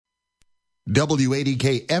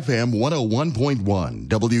WADK FM 101.1,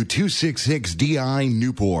 W266DI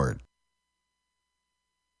Newport.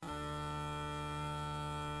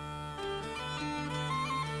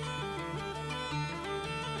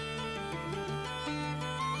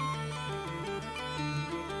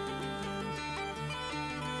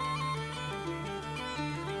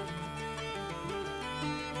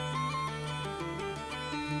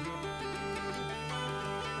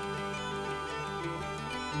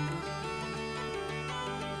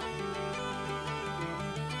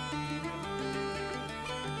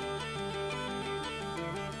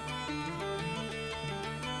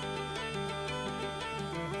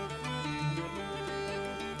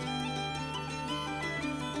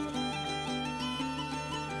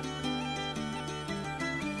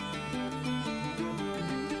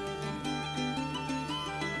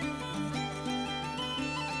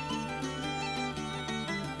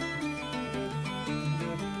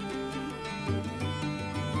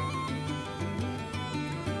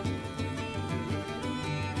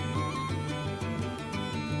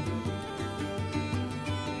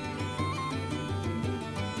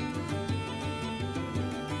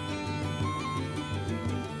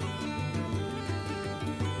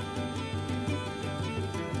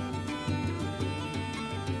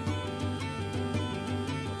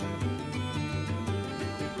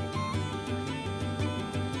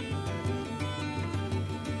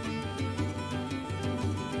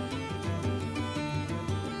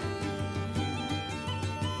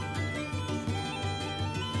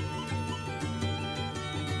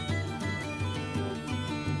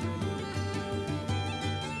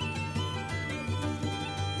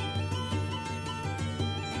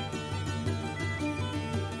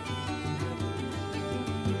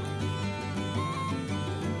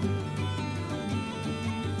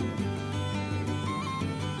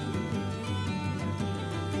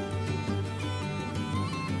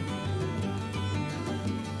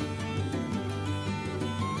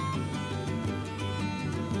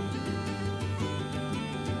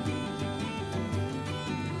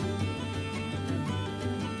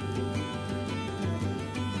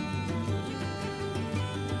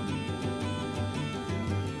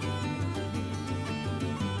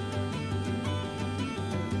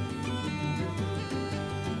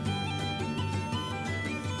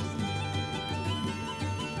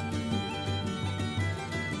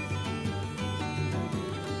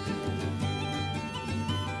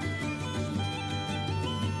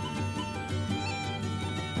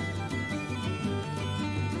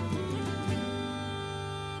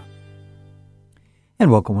 And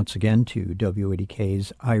welcome once again to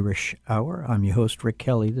WADK's Irish Hour. I'm your host, Rick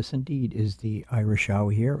Kelly. This indeed is the Irish Hour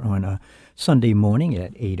here on a Sunday morning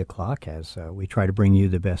at 8 o'clock as we try to bring you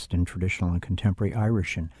the best in traditional and contemporary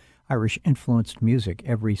Irish and Irish-influenced music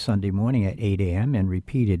every Sunday morning at 8 a.m. and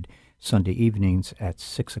repeated Sunday evenings at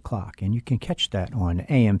 6 o'clock. And you can catch that on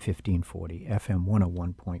AM 1540, FM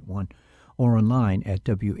 101.1, or online at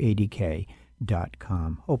WADK.com.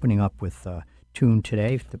 Opening up with tune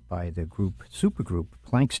today by the supergroup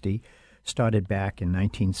Planxty, started back in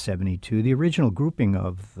 1972. The original grouping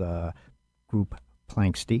of the group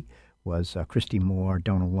Planxty was Christy Moore,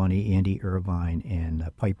 Donald Lunny, Andy Irvine, and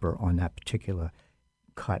Piper on that particular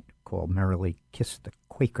cut called Merrily Kiss the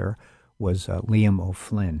Quaker was Liam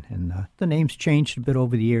O'Flynn. And the names changed a bit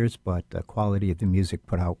over the years, but the quality of the music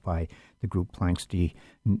put out by the group Planxty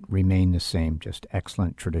remained the same, just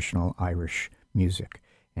excellent traditional Irish music.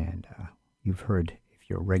 And you've heard, if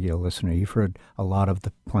you're a regular listener, you've heard a lot of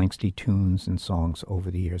the Planxty tunes and songs over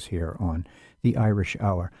the years here on the Irish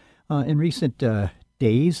Hour. In recent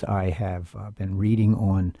days, I have been reading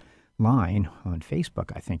online on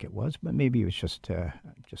Facebook, I think it was, but maybe it was just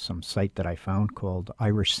some site that I found called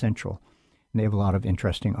Irish Central. And they have a lot of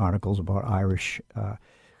interesting articles about Irish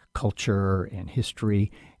culture and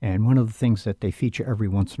history. And one of the things that they feature every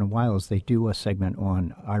once in a while is they do a segment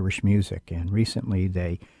on Irish music. And recently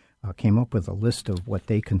they came up with a list of what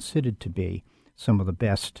they considered to be some of the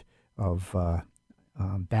best of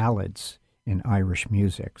ballads in Irish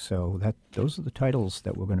music. So those are the titles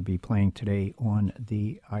that we're going to be playing today on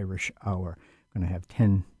the Irish Hour. We're going to have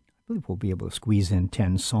 10, I believe we'll be able to squeeze in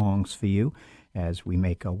 10 songs for you as we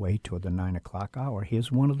make our way toward the 9 o'clock hour.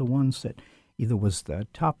 Here's one of the ones that either was the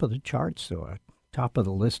top of the charts or top of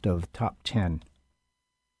the list of top 10.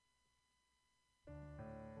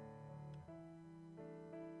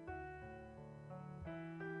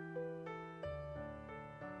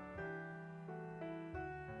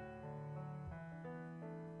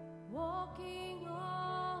 Walking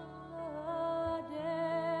on a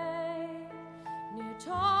day near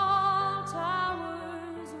tall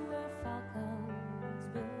towers where falcons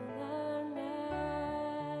build their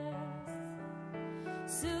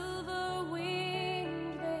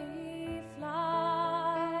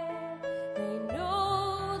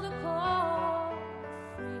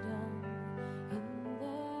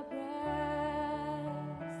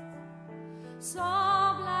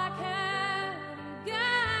saw black hair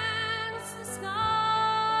against the sky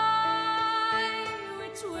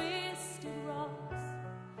with twisted rocks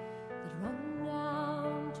that run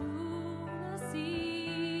down to the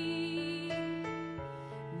sea.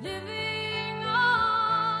 Living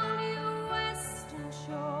on the western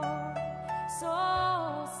shore,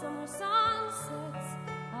 saw summer sunsets,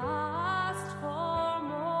 asked for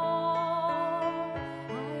more.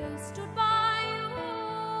 I stood by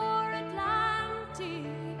your Atlantic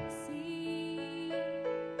sea,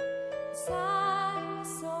 sang a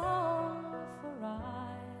song for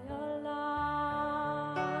Ireland,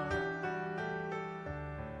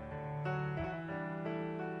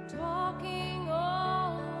 talking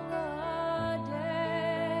all the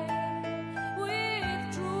day with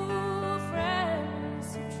true friends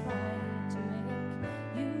who tried to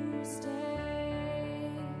make you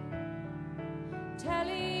stay,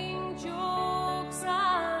 telling jokes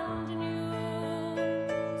and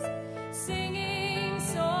news, singing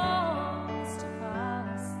songs to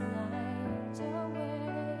pass the night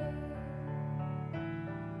away.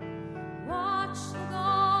 Watch the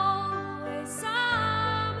Galway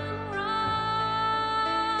salmon run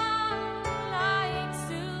like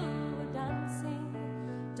silver dancing,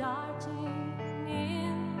 darting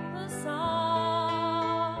in the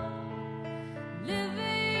sun.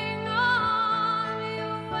 Living on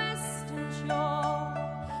your western shore,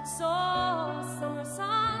 saw summer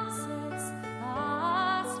sunsets,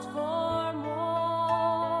 asked for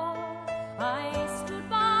more. I stood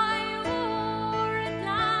by your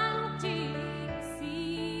Atlantic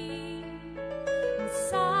sea and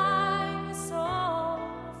sang a song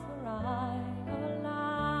for Ireland,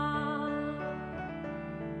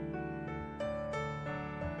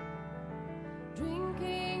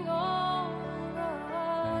 drinking all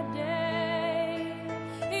the day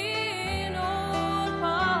in old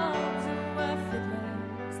pubs where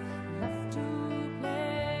fiddlers love to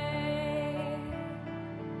play.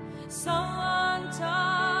 Someone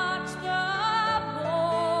touched the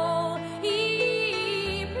bowl,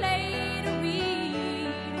 he played a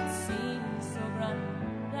reed, it seemed so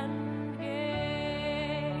grand and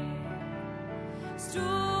gay.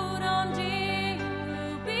 Stood on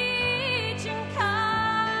Dingle Beach and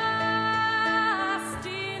cast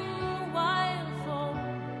in wild foam,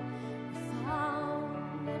 we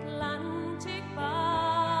found Atlantic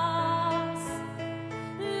bass.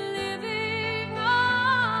 Living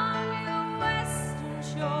on your western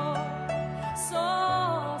shore,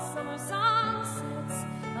 saw summer sunsets,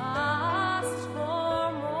 asked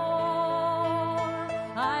for more.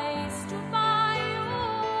 I stood by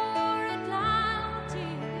your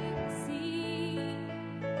Atlantic sea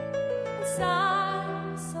and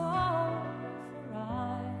sang a song for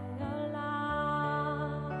Ireland,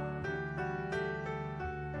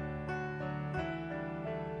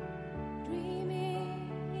 dreaming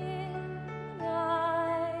in the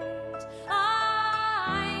night. I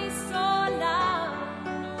saw land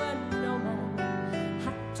where no man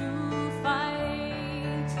had to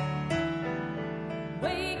fight,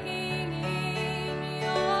 waking in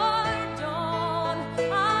your dawn.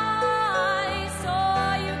 I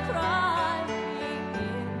saw you crying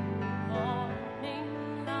in morning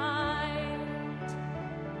light,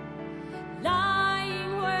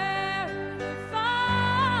 lying where the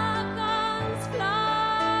falcons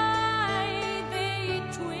fly. They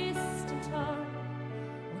twist and turn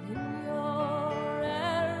all in your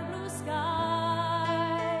air blue sky.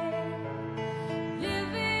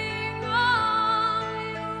 Living on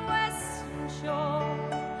your western shore,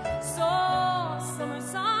 saw summer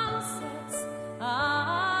sunsets,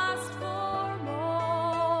 asked for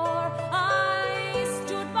more. I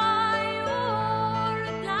stood by your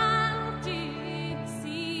Atlantic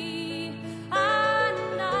sea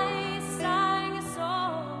and I sang a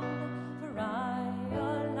song for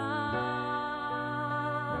Ireland.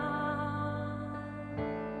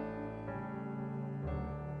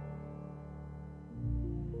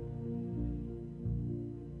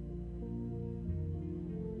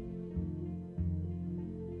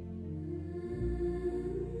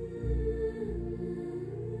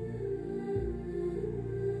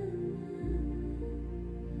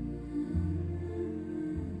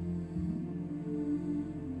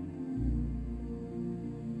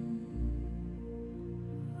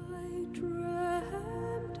 I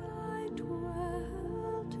dreamt I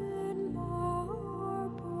dwelt in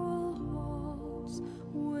marble halls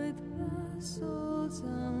with vessels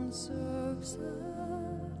and serfs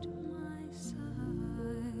at my side,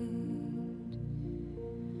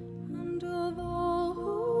 and of all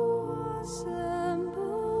who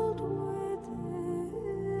assembled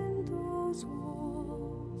within those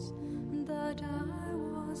walls, that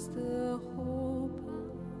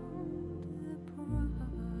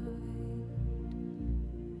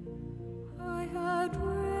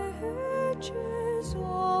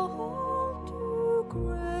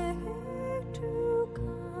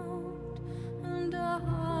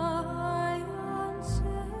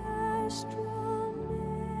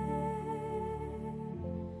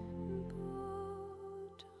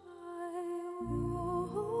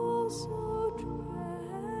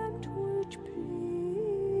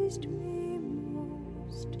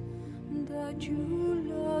that you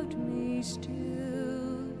loved me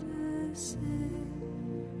still the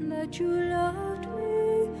same, that you loved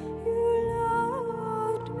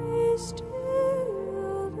me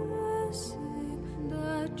still the same,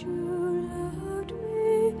 that you loved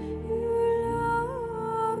me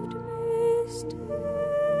still.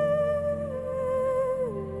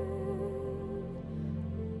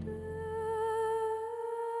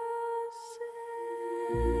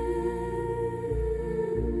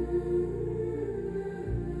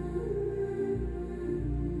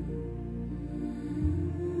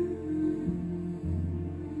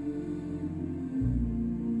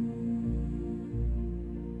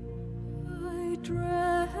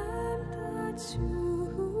 Dreamt that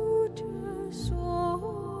suitor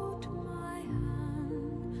sought my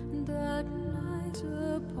hand, that night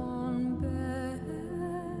upon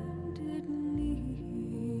bended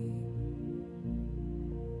knee,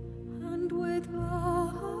 and with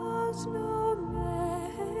vows no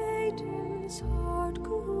maiden's heart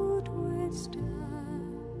could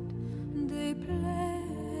withstand, they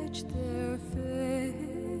pledged their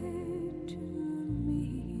fate to me.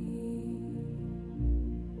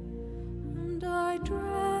 I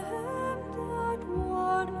dreamt that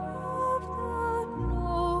one of that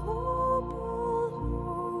noble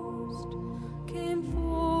host came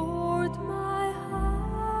forth my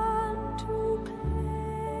hand to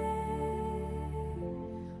claim,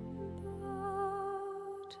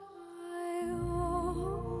 but I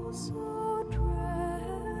also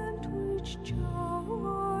dreamt, which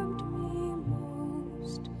charmed me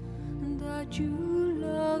most, that you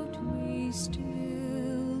loved me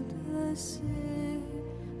still the same,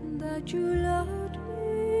 that you loved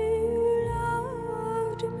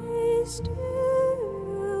me still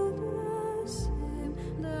the same,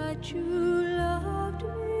 that you loved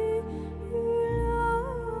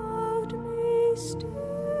me still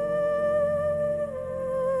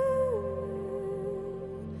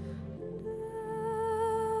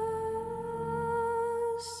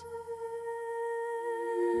the same.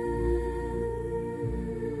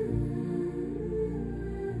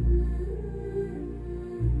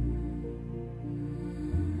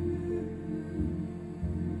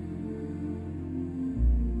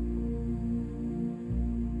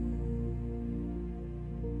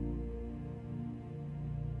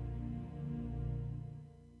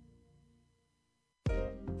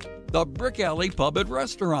 The Brick Alley Pub and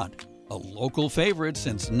Restaurant, a local favorite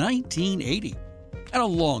since 1980 and a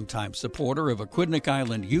longtime supporter of Aquidneck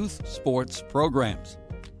Island youth sports programs.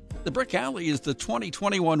 The Brick Alley is the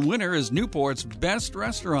 2021 winner as Newport's best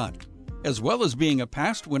restaurant, as well as being a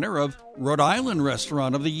past winner of Rhode Island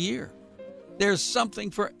Restaurant of the Year. There's something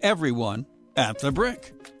for everyone at the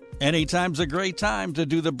Brick. Anytime's a great time to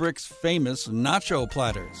do the Brick's famous nacho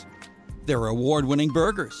platters. Their award-winning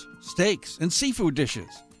burgers, steaks, and seafood dishes,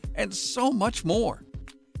 and so much more.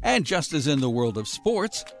 And just as in the world of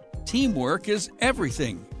sports, teamwork is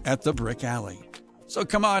everything at the Brick Alley. So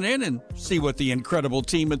come on in and see what the incredible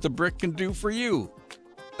team at the Brick can do for you.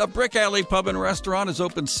 The Brick Alley Pub and Restaurant is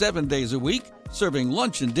open 7 days a week, serving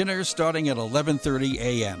lunch and dinner starting at 11:30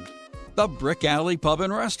 a.m. The Brick Alley Pub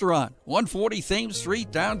and Restaurant, 140 Thames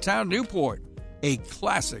Street, downtown Newport. A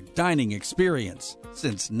classic dining experience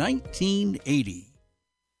since 1980.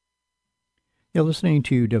 You're listening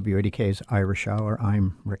to WADK's Irish Hour.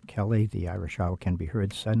 I'm Rick Kelly. The Irish Hour can be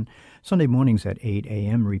heard Sunday mornings at 8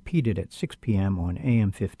 a.m., repeated at 6 p.m. on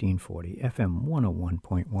AM 1540, FM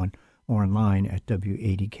 101.1, or online at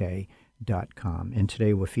WADK.com. And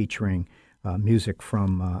today we're featuring music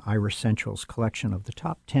from Irish Central's collection of the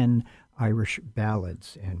top 10 Irish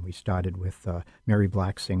ballads. And we started with Mary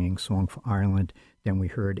Black singing Song for Ireland. Then we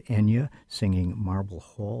heard Enya singing Marble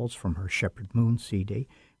Halls from her Shepherd Moon CD.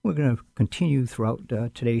 We're going to continue throughout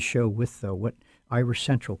today's show with what Irish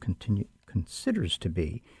Central considers to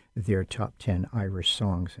be their top 10 Irish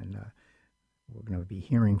songs. And we're going to be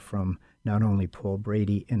hearing from not only Paul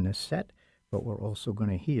Brady in this set, but we're also going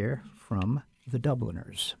to hear from the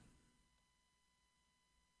Dubliners.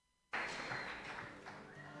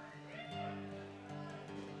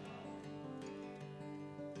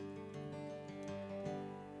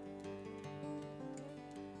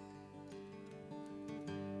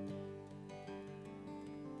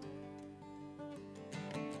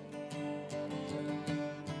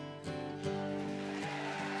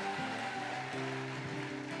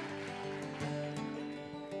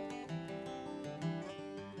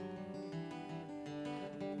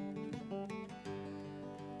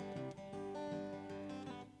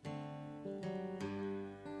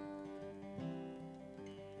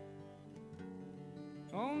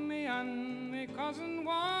 Oh, me and me cousin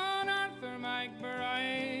one, Arthur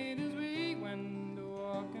McBride, as we went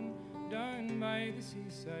by the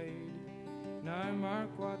seaside. Now mark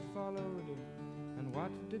what followed and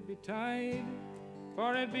what did betide,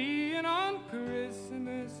 for it being on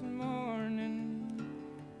Christmas morning,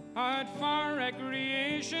 out for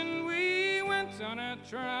recreation we went on a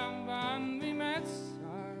tramp, and we met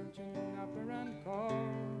Sergeant Napper and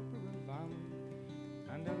Corporal Van,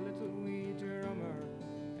 and a little wee drummer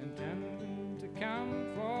intending to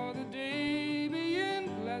camp, for the day being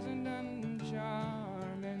pleasant and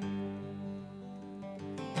charming.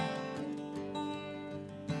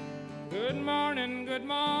 Good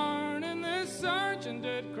morning, the sergeant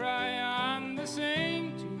did cry, and the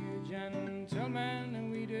same to you, gentlemen,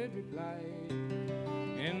 and we did reply,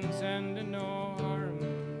 intending no harm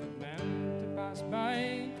but meant to pass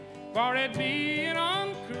by, for it being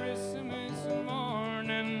on Christmas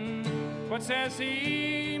morning. But says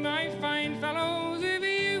he, my fine fellows, if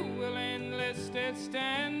you will enlist, it's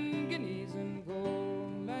 10 guineas in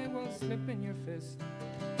gold I will slip in your fist,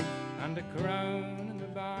 and a crown in the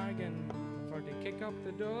bargain for to kick up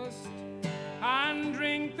the dust and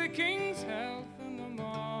drink the king's health in the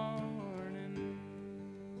morning.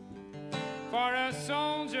 For a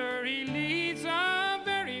soldier he leads a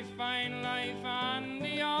very fine life, and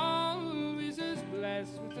he always is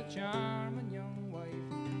blessed with a charming young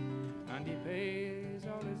wife, and he pays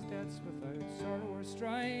all his debts without sorrow or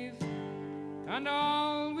strife, and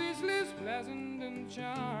always lives pleasant and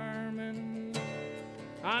charming.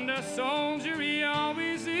 And a soldier he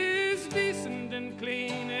always is decent and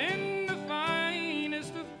clean, in the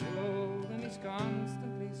finest of clothing he's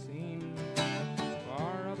constantly seen,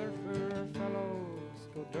 for other fair fellows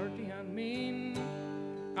go dirty and mean,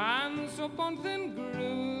 and sup on thin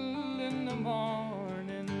gruel in the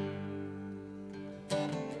morning.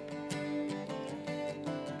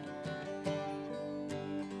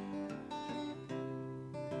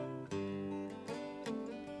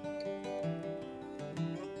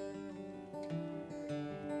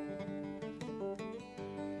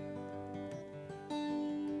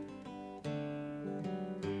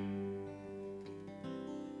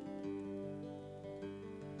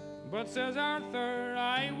 But says Arthur,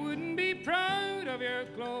 I wouldn't be proud of your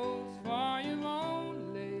clothes, for you've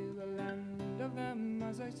only the land of them,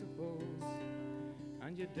 as I suppose,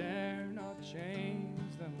 and you dare not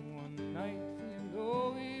change them one night for you,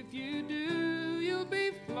 though if you do, you'll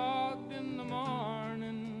be flogged in the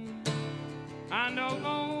morning. And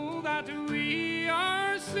although that we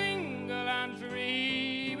are single and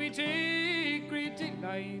free, we take great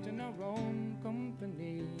delight in our own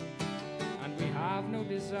company, and we have no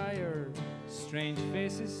desire strange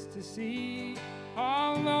faces to see,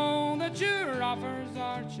 although that your offers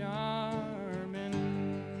are charming.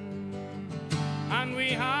 And we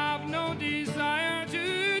have no desire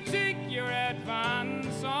to take your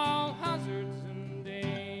advance, all hazards and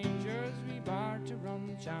dangers we bar to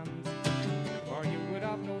run chance, for you would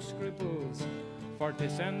have no scruples for to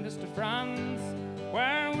send us to France,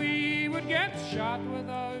 where we would get shot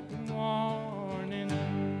without warning.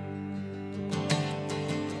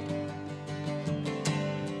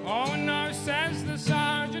 Oh, now says the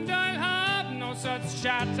sergeant, I'll have no such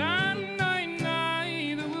chat, and I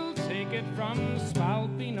neither will take it from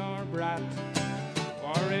Spalpeen or Brat,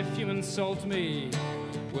 for if you insult me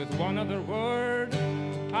with one other word,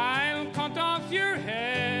 I'll cut off your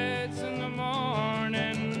heads in the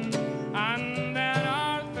morning. And then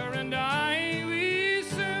Arthur and I, we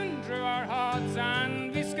soon drew our odds,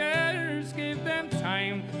 and we scarce gave them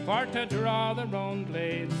time for to draw their own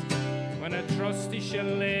blades, when a trusty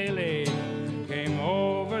shillelagh came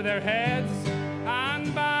over their heads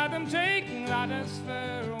and bade them take that as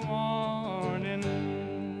fair warning.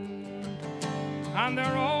 And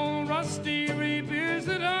their old rusty rapiers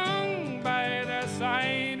that hung by their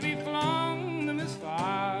side, we flung them as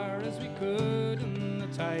far as we could in the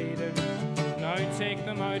tide. Now take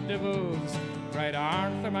them out, devils, cried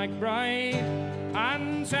Arthur MacBride,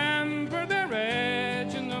 and temper their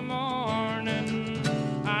edge in the morning.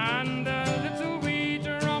 And a little wee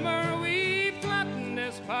drummer we flattened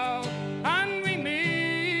his pal, and we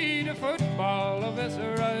made a football of his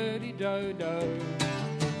rowdy dow-dow,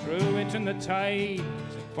 threw it in the tide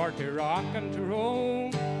for to rock and to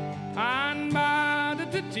roll, and bade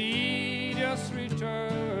it to tea just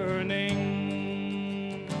returning.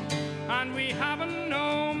 And we haven't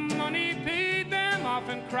no money, paid them off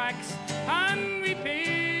in cracks, and we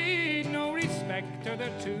paid no respect to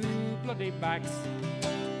their two bloody backs,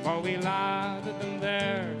 for we laded them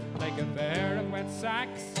there like a pair of wet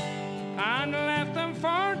sacks, and left them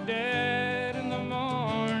for dead in the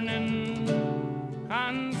morning.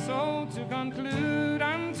 And so to conclude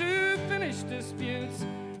and to finish disputes,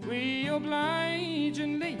 we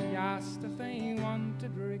obligingly asked if they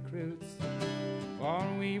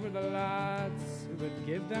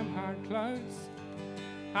give them hard clouds,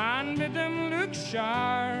 and bid them look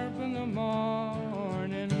sharp in the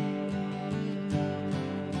morning.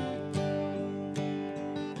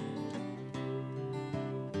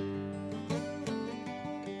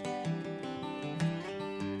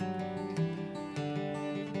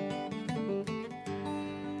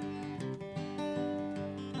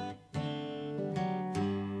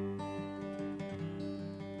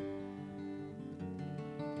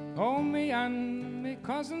 Oh, me and me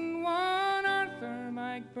cousin one Arthur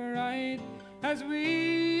McBride, as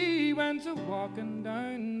we went a walking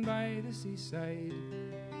down by the seaside.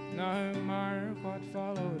 Now mark what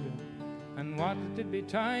followed and what did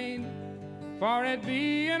betide, for it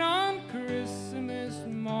being on Christmas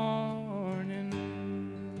morning.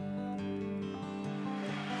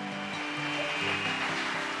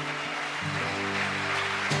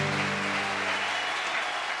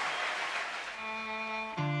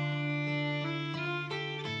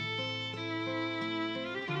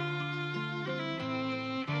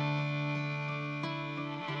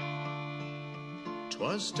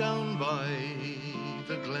 Was down by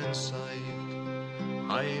the glenside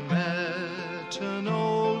I met an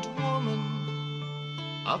old woman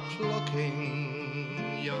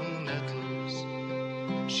a-plucking young nettles.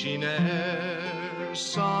 She ne'er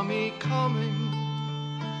saw me coming.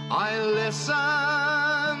 I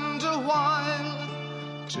listened a while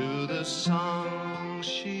to the song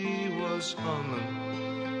she was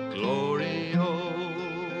humming. Glory,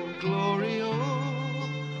 oh, glory, oh,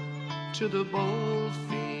 to the bold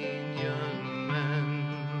Fenian men.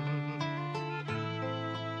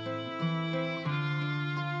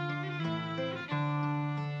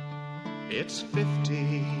 It's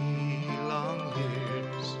 50 long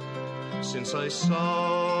years since I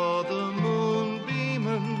saw the moon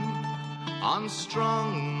beaming on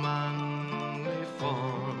strong manly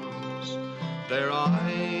forms, their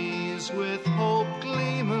eyes with hope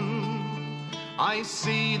gleaming. I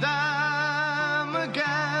see them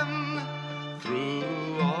again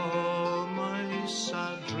through all my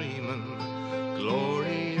sad dreaming.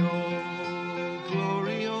 Glory, oh,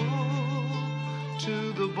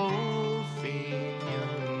 to the bold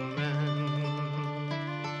Fenian men.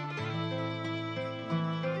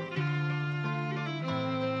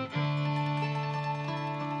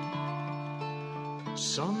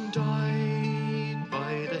 Some died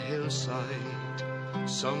by the hillside,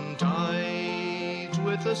 some died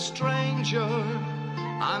with a stranger,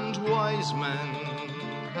 and wise men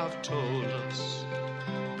have told us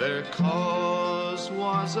their cause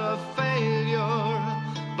was a failure,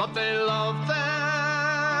 but they loved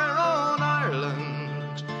their own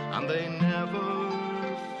Ireland and they never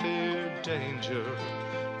feared danger.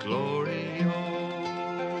 Glory,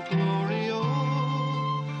 oh,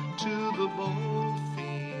 to the bold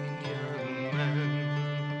Fenian men.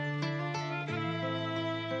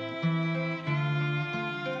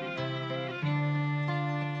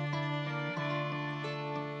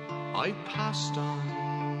 I passed on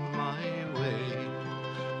my way.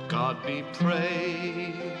 God be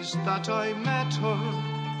praised that I met her,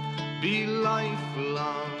 be life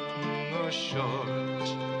long or short.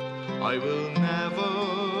 I will never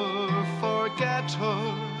forget her.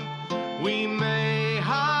 We may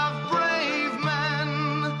have brave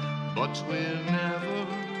men, but we'll never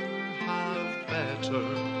have better.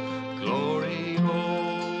 Glory,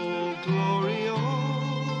 oh,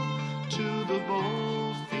 to the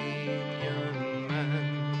bold Fenian men.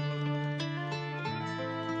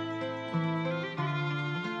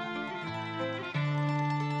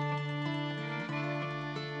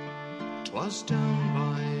 'Twas down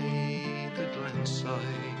by the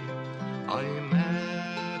glenside I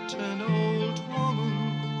met an old woman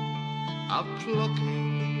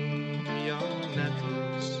a-plucking young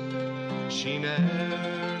nettles. She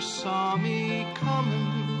ne'er saw me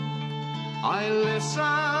coming. I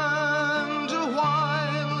listened a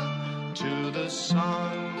while to the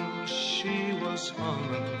song she was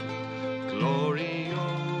humming. Glory, oh,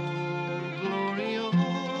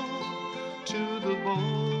 to the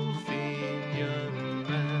bold Fenian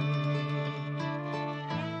men.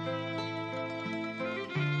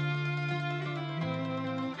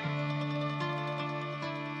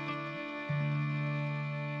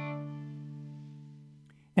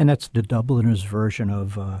 And that's the Dubliners' version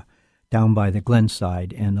of Down by the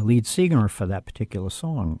Glenside. And the lead singer for that particular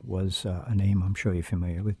song was a name I'm sure you're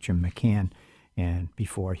familiar with, Jim McCann. And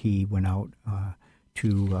before he went out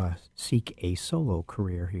to seek a solo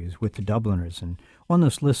career, he was with the Dubliners. And on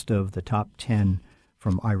this list of the top 10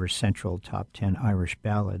 from Irish Central, top 10 Irish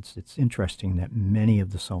ballads, it's interesting that many of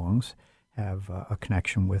the songs have a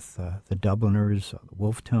connection with the Dubliners, the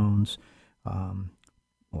Wolf Tones,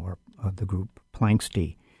 or the group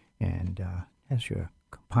Planxty. And as you're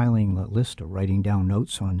compiling the list or writing down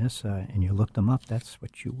notes on this and you look them up, that's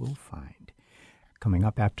what you will find. Coming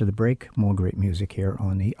up after the break, more great music here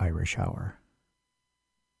on the Irish Hour.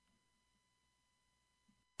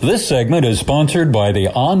 This segment is sponsored by the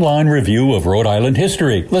Online Review of Rhode Island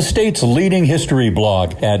History, the state's leading history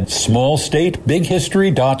blog at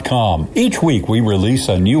smallstatebighistory.com. Each week we release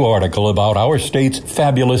a new article about our state's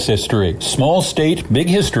fabulous history.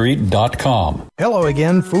 smallstatebighistory.com. Hello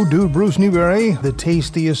again, Food Dude Bruce Newberry, the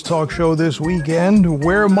tastiest talk show this weekend,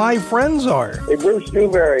 where my friends are. Hey, Bruce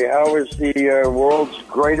Newberry, how is the world's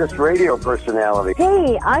greatest radio personality?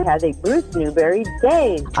 Hey, I had a Bruce Newberry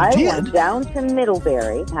Dave. I went down to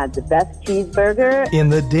Middlebury, had the best cheeseburger. In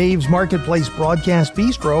the Dave's Marketplace Broadcast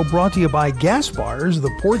Bistro, brought to you by Gaspar's, the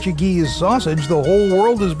Portuguese sausage the whole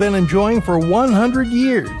world has been enjoying for 100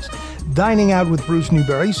 years. Dining out with Bruce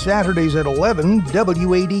Newberry, Saturdays at 11,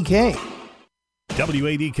 WADK.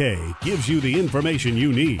 WADK gives you the information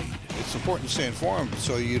you need. It's important to stay informed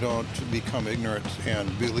so you don't become ignorant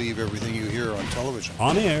and believe everything you hear on television.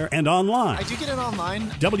 On air and online. I do get it online.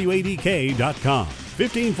 WADK.com.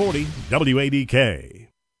 1540 WADK.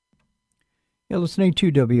 You're listening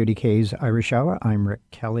to WADK's Irish Hour. I'm Rick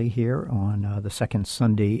Kelly here on the second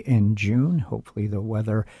Sunday in June. Hopefully the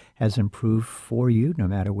weather has improved for you, no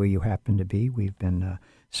matter where you happen to be. We've been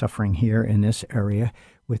suffering here in this area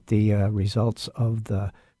with the results of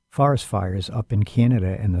the forest fires up in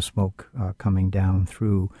Canada and the smoke coming down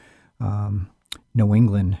through New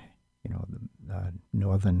England, the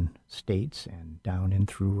northern states, and down in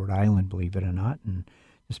through Rhode Island, believe it or not. And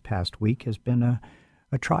this past week has been a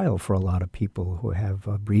trial for a lot of people who have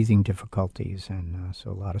breathing difficulties, and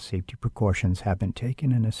so a lot of safety precautions have been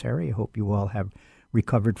taken in this area. Hope you all have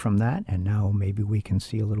recovered from that, and now maybe we can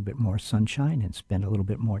see a little bit more sunshine and spend a little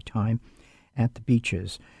bit more time at the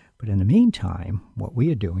beaches. But in the meantime, what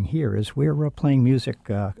we are doing here is we're playing music,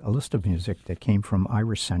 a list of music that came from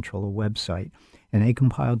Irish Central, a website, and they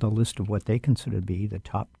compiled a list of what they consider to be the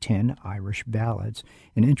top 10 Irish ballads.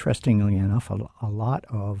 And interestingly enough, a lot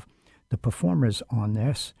of the performers on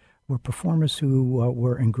this were performers who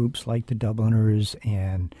were in groups like the Dubliners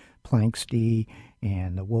and Planxty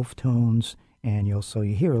and the Wolf Tones, and you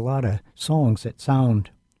hear a lot of songs that sound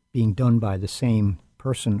being done by the same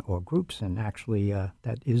person or groups, and actually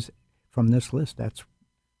that is from this list. That's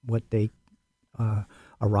what they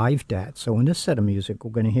arrived at. So in this set of music,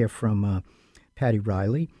 we're going to hear from Paddy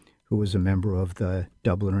Riley, who was a member of the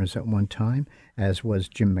Dubliners at one time, as was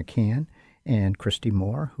Jim McCann, and Christy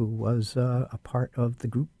Moore, who was a part of the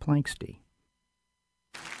group Planxty.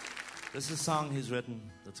 This is a song he's written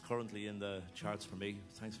that's currently in the charts for me.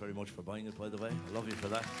 Thanks very much for buying it, by the way. I love you for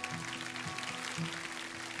that.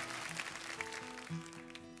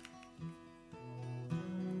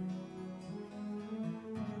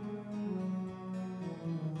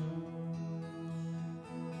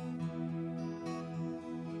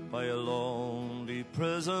 By a lonely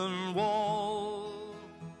prison wall,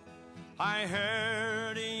 I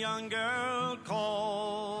heard a young girl calling,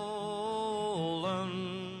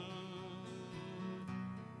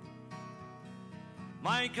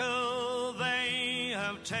 Michael, they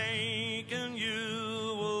have taken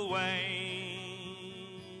you away,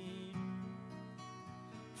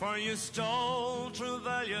 for you stole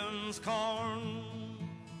Trevelyan's corn,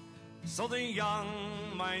 so the young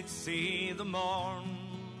might see the morn.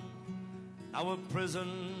 Now a prison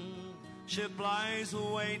ship lies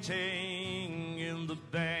waiting in the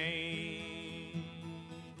bay.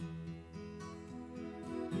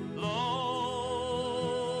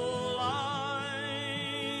 Low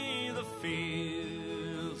lie the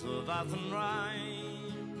fields of Athenry,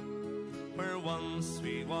 where once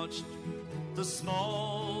we watched the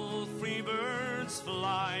small free birds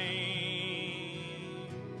fly.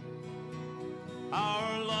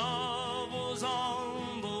 Our love was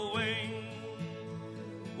on the wing,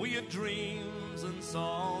 we had dreams and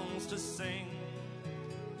songs to sing.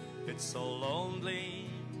 It's so lonely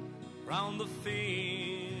round the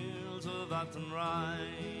fields of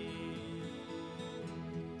Athenry.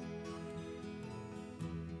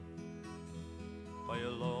 By a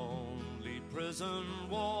lonely prison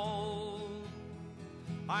wall,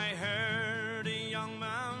 I heard a young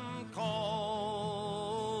man calling.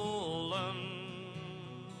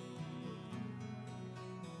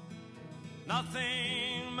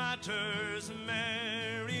 Nothing matters,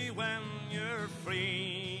 Mary, when you're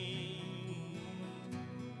free.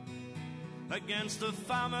 Against the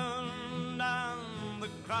famine and the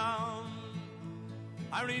crown,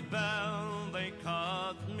 I rebelled, they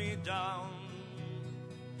cut me down.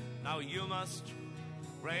 Now you must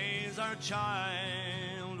raise our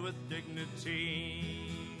child with dignity.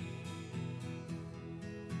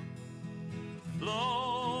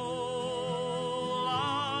 Low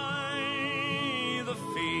lie the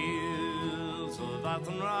fields of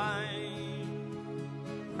Athenry,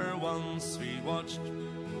 where once we watched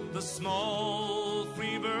the small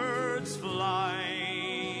free birds fly.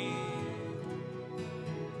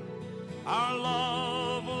 Our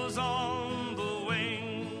love was on the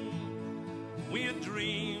wing, we had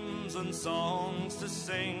dreams and songs to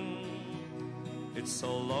sing. It's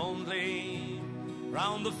so lonely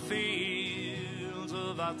round the fields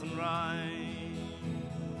of Athenry.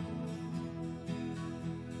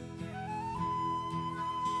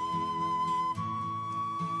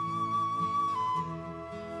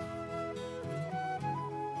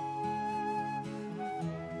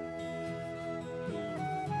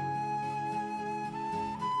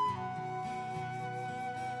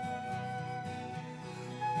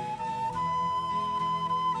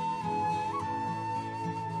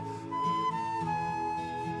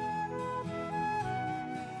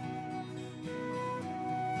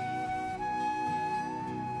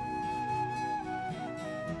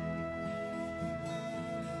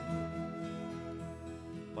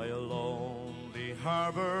 By a lonely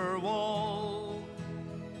harbor wall,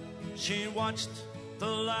 she watched the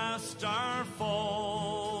last star fallen,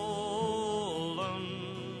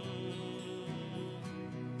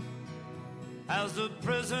 as the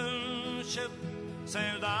prison ship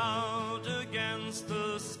sailed out against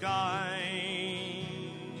the sky.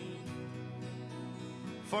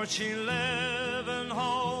 For she lived in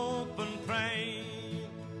hope and pray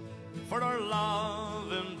for our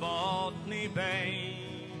love in Botany Bay.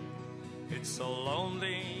 It's so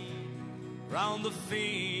lonely round the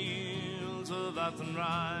fields of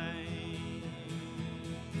Athenry.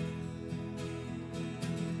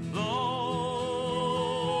 Low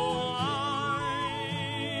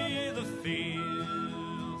lie the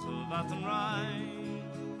fields of Athenry,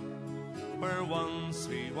 where once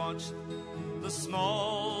we watched the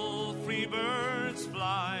small free birds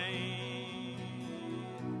fly.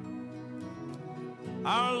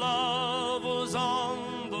 Our love was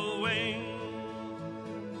on the wing,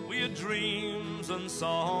 we had dreams and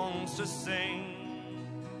songs to sing.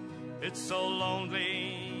 It's so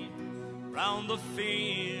lonely round the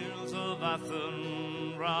fields of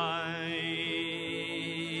Athenry.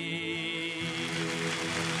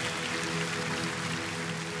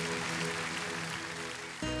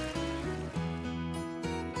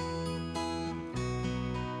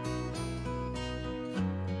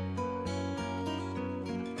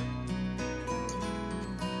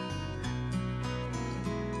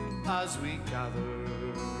 As we gather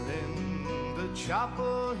in the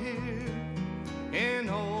chapel here in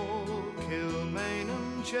old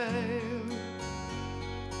Kilmainham jail,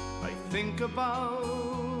 I think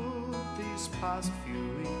about these past few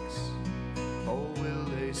weeks. Oh, will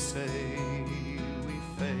they say we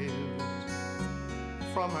failed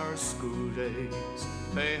from our school days?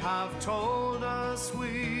 They have told us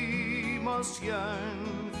we must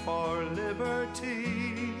yearn for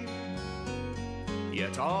liberty.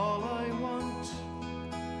 Yet all I want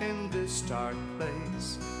in this dark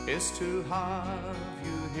place is to have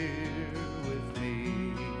you here with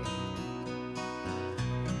me.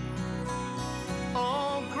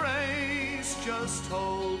 Oh, grace, just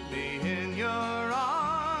hold me in your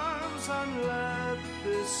arms and let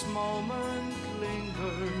this moment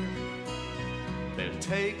linger. They'll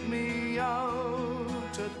take me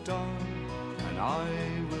out at dawn and I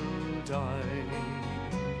will die.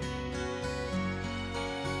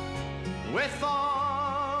 With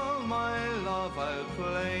all my love I'll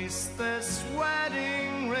place this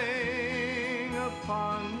wedding ring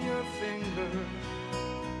upon your finger.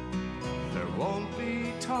 There won't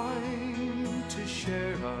be time to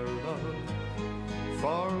share our love,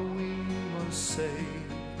 for we must say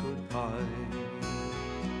goodbye.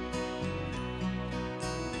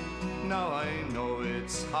 Now I know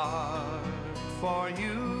it's hard for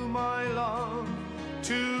you, my love,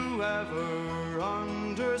 to ever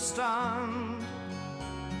understand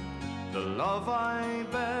the love I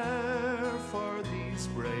bear for these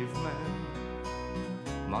brave men,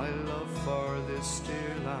 my love for this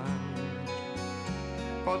dear land.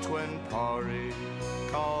 But when Porrig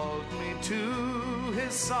called me to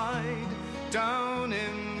his side down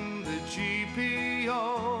in the GPO,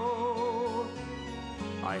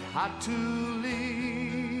 I had to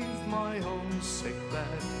leave my own sick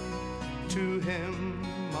bed. To him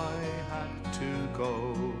I had to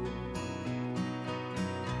go.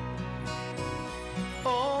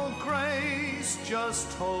 Oh, Grace,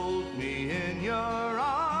 just hold me in your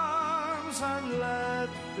arms and let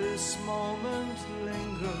this moment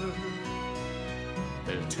linger.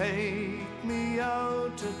 They'll take me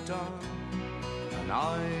out at dawn, and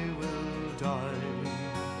I will die.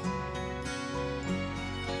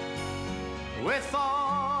 With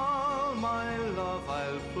all my love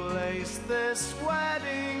I'll place this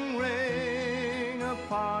wedding ring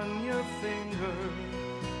upon your finger.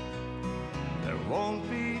 There won't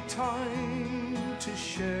be time to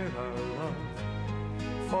share our love,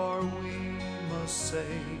 for we must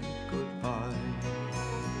say goodbye.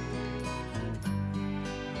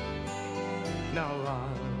 Now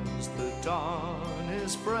as the dawn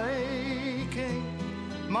is breaking,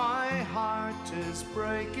 my heart is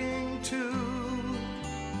breaking too.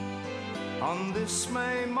 On this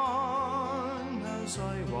May morn, as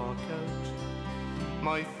I walk out,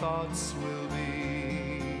 my thoughts will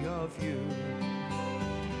be of you.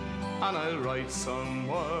 And I'll write some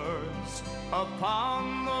words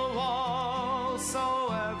upon the wall,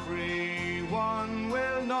 so everyone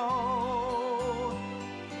will know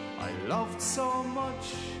I loved so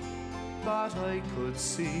much that I could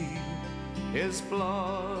see his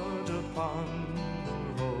blood upon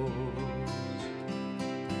the rose.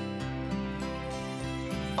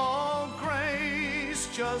 Oh, Grace,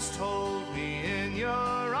 just hold me in your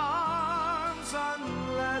arms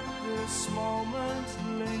and let this moment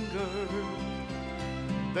linger.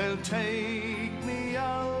 They'll take me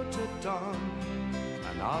out at dawn,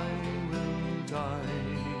 and I will die.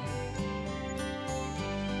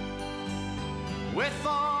 With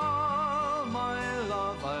all my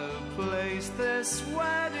love I'll place this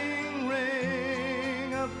wedding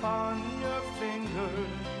ring upon your finger.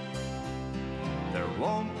 There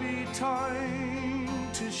won't be time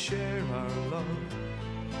to share our love,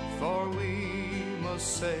 for we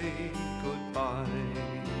must say goodbye.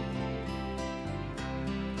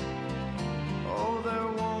 Oh, there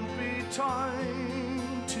won't be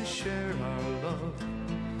time to share our love,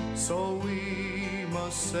 so we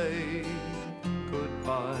must say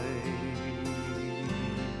goodbye.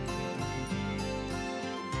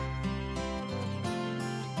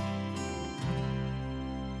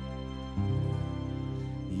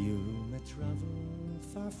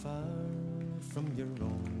 Far from your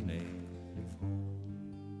own native home,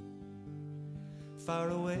 far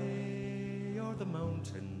away o'er the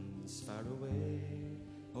mountains, far away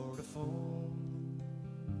o'er the foam.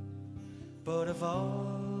 But of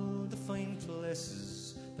all the fine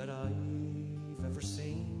places that I've ever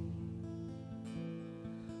seen,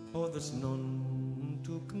 oh, there's none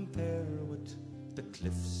to compare with the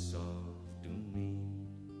cliffs of Dooneen.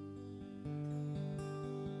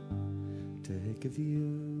 Take a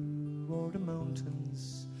view o'er the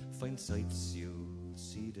mountains, find sights you'll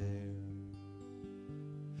see there.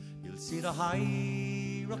 You'll see the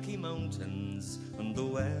high Rocky Mountains on the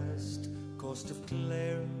west coast of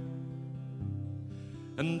Clare,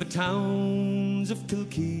 and the towns of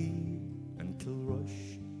Kilkee and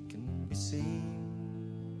Kilrush can be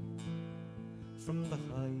seen from the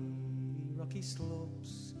high rocky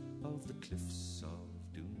slopes of the cliffs of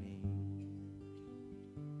Dooneen.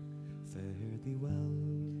 Fare thee well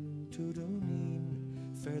to Dooneen,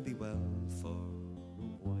 fare thee well for a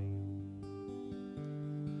while.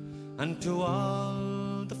 And to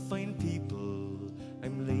all the fine people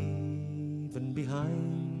I'm leaving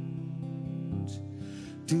behind,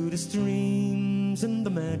 to the streams and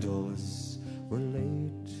the meadows where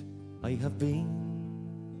late I have been,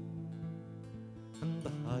 and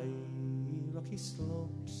the high rocky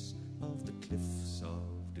slopes of the cliffs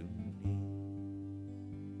of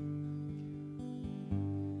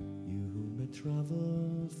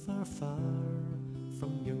travel far, far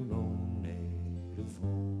from your own native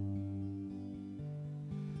home,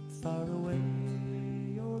 far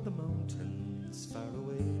away o'er the mountains, far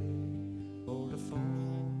away o'er the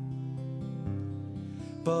foam.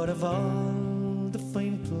 But of all the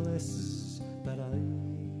fine places that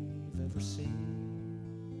I've ever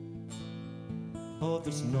seen, oh,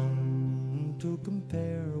 there's none to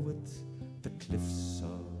compare with the cliffs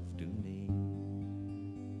of Dooneen.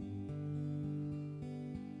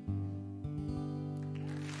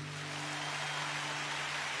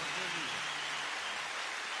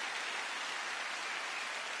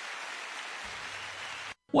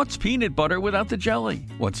 What's peanut butter without the jelly?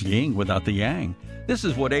 What's yin without the yang? This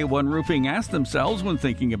is what A1 Roofing asked themselves when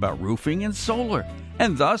thinking about roofing and solar.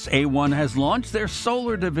 And thus, A1 has launched their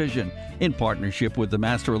solar division in partnership with the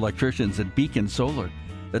master electricians at Beacon Solar.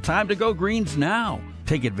 The time to go green's now.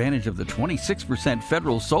 Take advantage of the 26%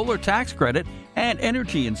 federal solar tax credit and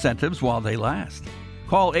energy incentives while they last.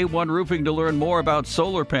 Call A1 Roofing to learn more about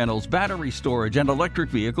solar panels, battery storage, and electric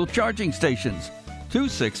vehicle charging stations.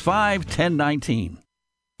 265-1019.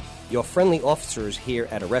 Your friendly officers here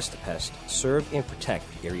at Arrest-A-Pest serve and protect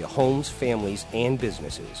area homes, families, and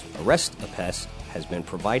businesses. Arrest-A-Pest has been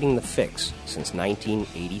providing the fix since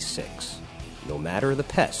 1986. No matter the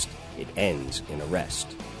pest, it ends in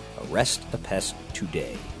arrest. Arrest-A-Pest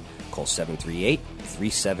today. Call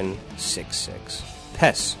 738-3766.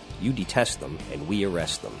 Pests, you detest them, and we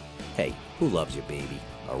arrest them. Hey, who loves your baby?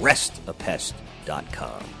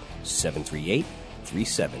 Arrestapest.com.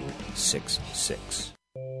 738-3766.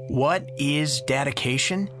 What is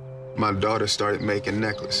dedication? My daughter started making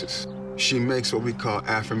necklaces. She makes what we call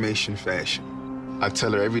affirmation fashion. I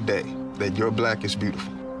tell her every day that your black is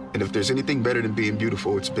beautiful. And if there's anything better than being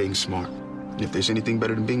beautiful, it's being smart. And if there's anything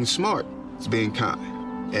better than being smart, it's being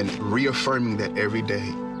kind. And reaffirming that every day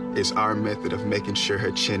is our method of making sure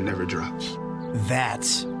her chin never drops.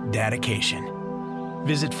 That's dedication.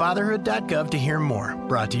 Visit fatherhood.gov to hear more.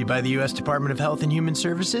 Brought to you by the U.S. Department of Health and Human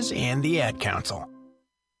Services and the Ad Council.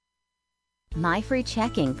 My Free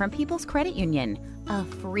Checking from People's Credit Union. A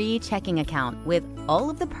free checking account with all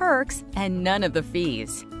of the perks and none of the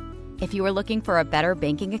fees. If you are looking for a better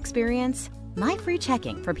banking experience, My Free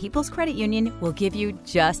Checking from People's Credit Union will give you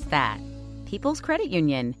just that. People's Credit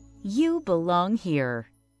Union. You belong here.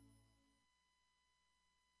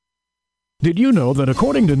 Did you know that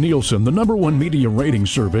according to Nielsen, the #1 media rating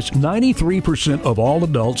service, 93% of all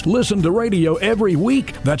adults listen to radio every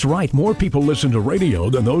week? That's right, more people listen to radio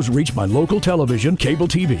than those reached by local television, cable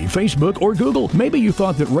TV, Facebook, or Google. Maybe you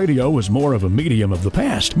thought that radio was more of a medium of the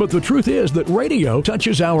past, but the truth is that radio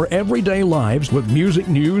touches our everyday lives with music,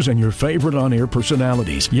 news, and your favorite on-air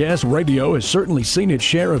personalities. Yes, radio has certainly seen its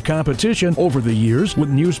share of competition over the years with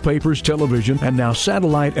newspapers, television, and now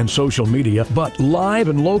satellite and social media, but live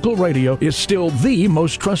and local radio is still the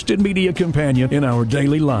most trusted media companion in our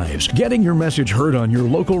daily lives. Getting your message heard on your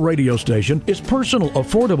local radio station is personal,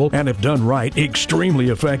 affordable, and if done right, extremely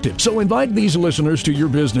effective. So invite these listeners to your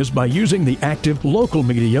business by using the active local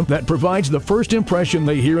medium that provides the first impression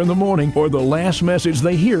they hear in the morning or the last message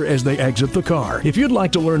they hear as they exit the car. If you'd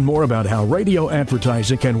like to learn more about how radio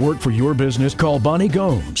advertising can work for your business, call Bonnie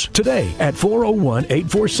Gomes today at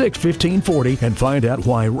 401-846-1540 and find out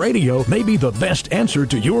why radio may be the best answer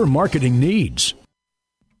to your marketing needs.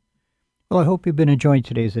 Well, I hope you've been enjoying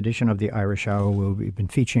today's edition of the Irish Hour, where we've been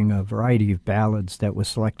featuring a variety of ballads that was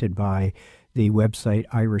selected by the website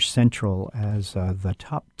Irish Central as the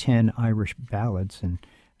top 10 Irish ballads. And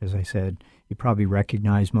as I said, you probably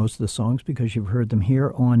recognize most of the songs because you've heard them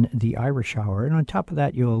here on the Irish Hour. And on top of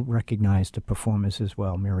that, you'll recognize the performers as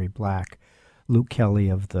well. Mary Black, Luke Kelly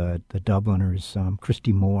of the Dubliners,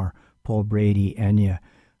 Christy Moore, Paul Brady, Enya,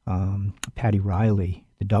 Paddy Riley,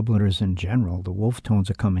 the Dubliners in general. The Wolf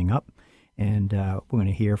Tones are coming up, and we're going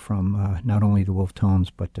to hear from not only the Wolf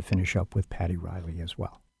Tones, but to finish up with Paddy Riley as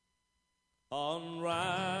well. On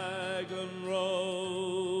Raglan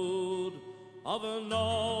Road of an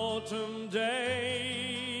autumn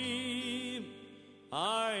day,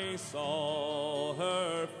 I saw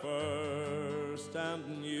her first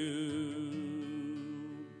and knew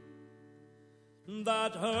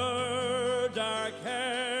that her dark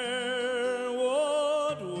hair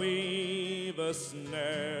would weave a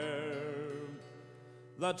snare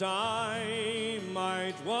that I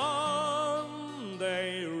might one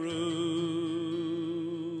day rue.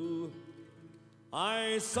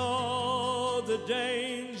 I saw the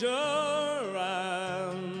danger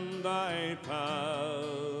and I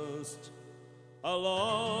passed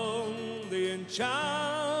along the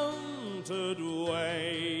enchanted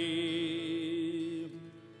way,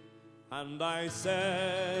 and I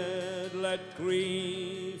said, let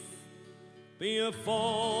grief be a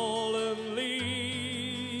fallen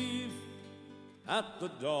leaf at the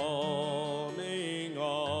dawning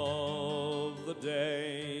of the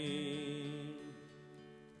day.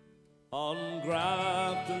 On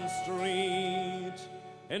Grafton Street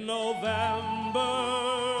in November,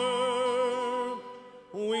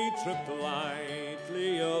 we tripped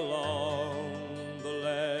lightly along the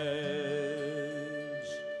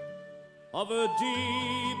ledge of a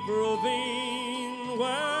deep ravine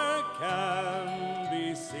where can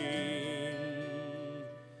be seen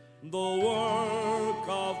the work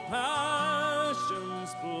of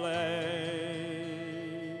passions pledged,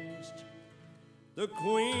 the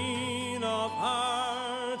Queen of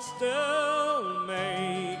Hearts still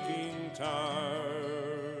making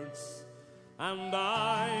tarts, and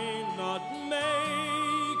I not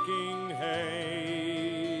making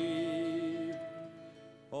hay.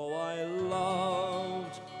 Oh, I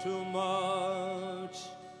loved too much,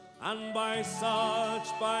 and by such,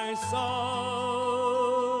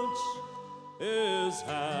 his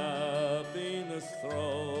happiness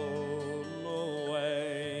thrown away.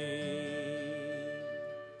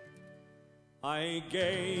 I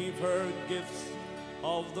gave her gifts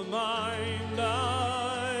of the mind,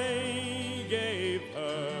 I gave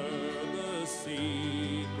her the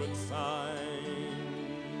secret sign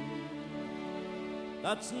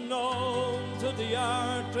that's known to the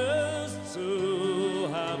artists who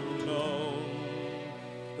have known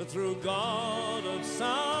the true God of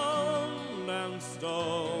sound and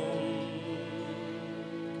stone.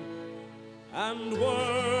 And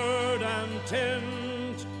word and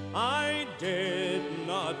tint I did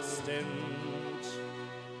not stint,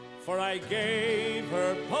 for I gave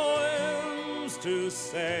her poems to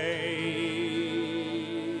say,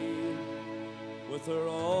 with her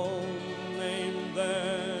own name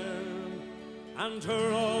there and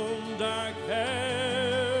her own dark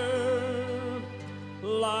hair,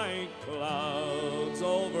 like clouds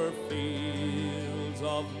over fields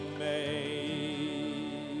of May.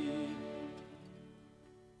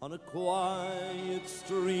 On a quiet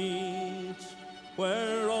street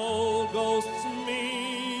where old ghosts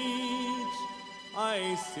meet,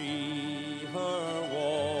 I see her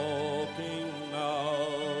walking now,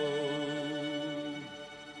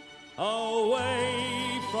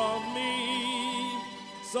 away from me,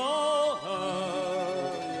 so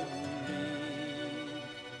hurriedly.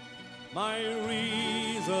 My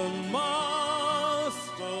reason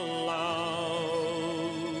must allow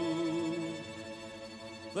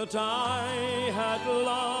that I had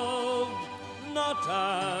loved not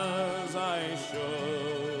as I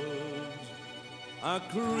should, a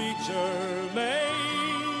creature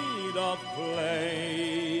made of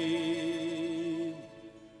clay.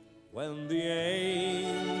 When the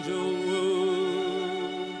angel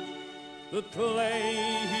wooed, the clay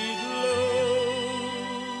he'd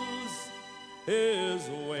lose his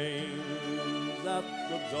wings at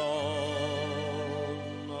the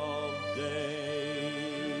dawn of day.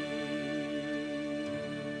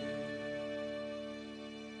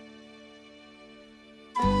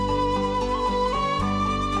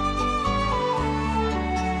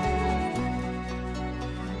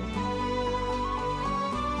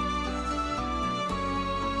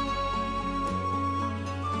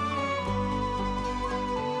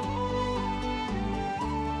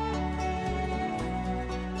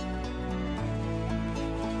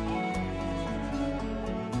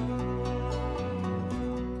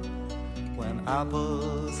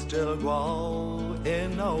 Apples still grow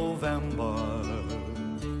in November,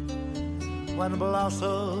 when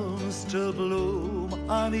blossoms still bloom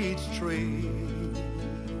on each tree,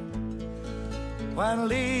 when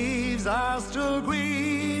leaves are still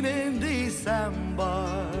green in December.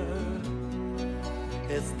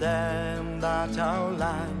 It's then that our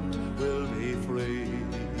land will be free.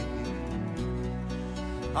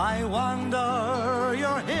 I wander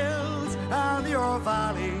your hills and your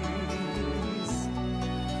valleys,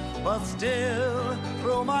 but still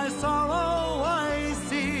through my sorrow I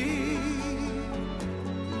see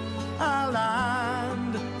a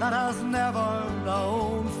land that has never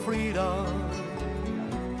known freedom,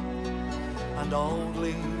 and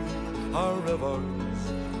only her rivers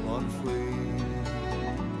run free.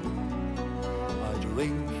 I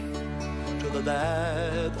drink to the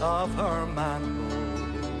dead of her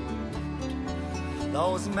manhood,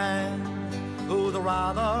 those men who'd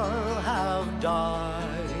rather have died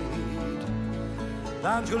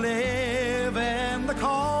than to live in the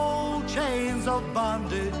cold chains of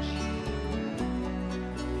bondage,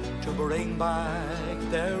 to bring back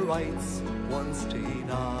their rights once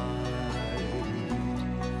denied.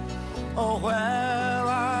 Oh, where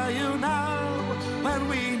are you now when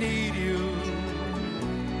we need you?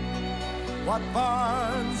 What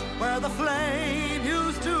burns where the flame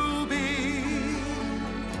used to be?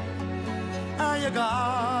 Are you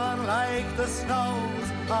gone like the snows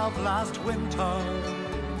of last winter,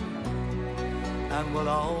 and will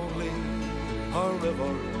only her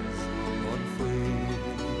rivers run free?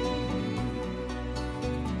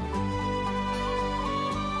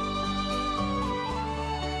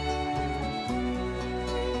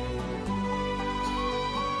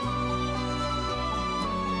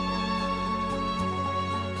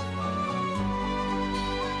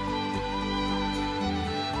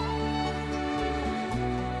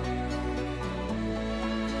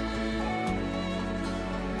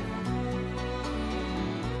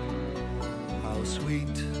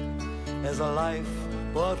 Sweet is a life,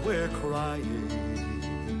 but we're crying.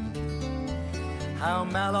 How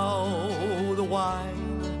mellow the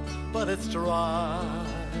wine, but it's dry.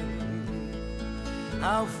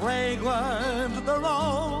 How fragrant the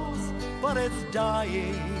rose, but it's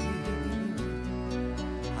dying.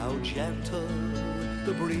 gentle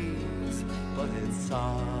the breeze, but it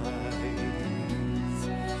sighs.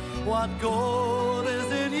 What good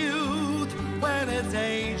is in youth when it's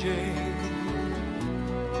aging?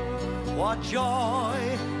 What joy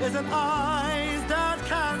is in eyes that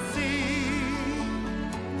can't see?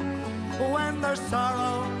 When there's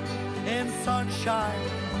sorrow in sunshine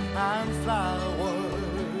and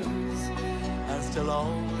flowers, and still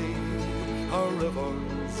only her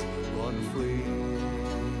rivers run free.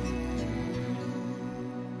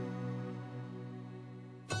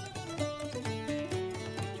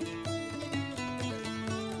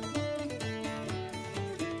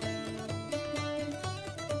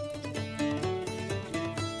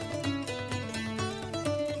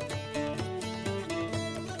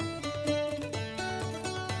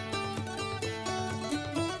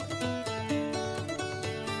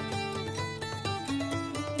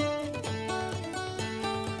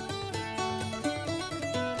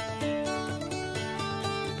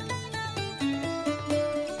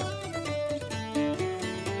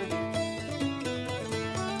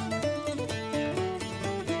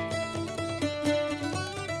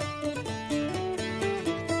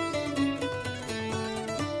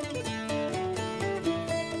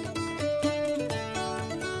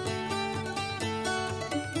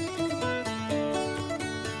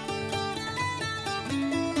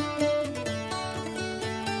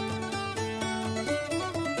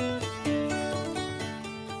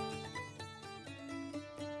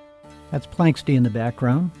 That's Planxty in the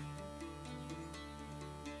background,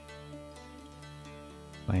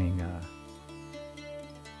 playing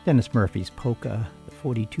Dennis Murphy's polka, the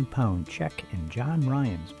 42-pound check, and John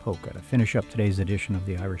Ryan's polka to finish up today's edition of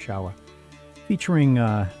the Irish Hour, featuring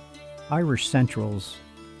Irish Central's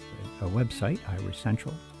website, Irish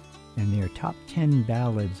Central, and their top 10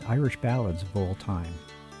 ballads, Irish ballads of all time,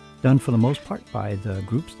 done for the most part by the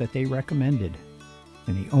groups that they recommended.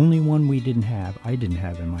 And the only one I didn't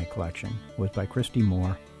have in my collection, was by Christy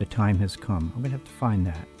Moore, The Time Has Come. I'm going to have to find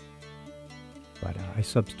that. But I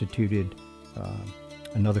substituted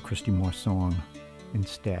another Christy Moore song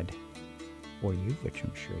instead for you, which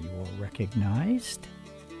I'm sure you all recognized.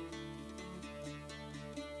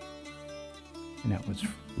 And that was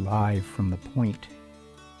live from the Point.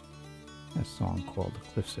 A song called The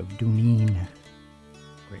Cliffs of Dooneen.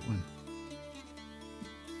 Great one.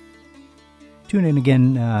 Tune in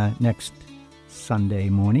again next Sunday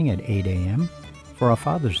morning at 8 a.m. for our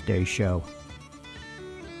Father's Day show.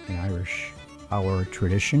 An Irish Hour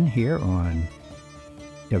tradition here on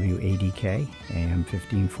WADK, AM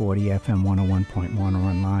 1540, FM 101.1, or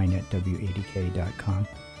online at WADK.com.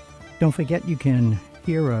 Don't forget you can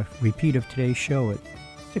hear a repeat of today's show at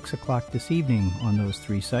 6 o'clock this evening on those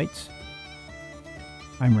three sites.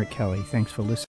 I'm Rick Kelly. Thanks for listening.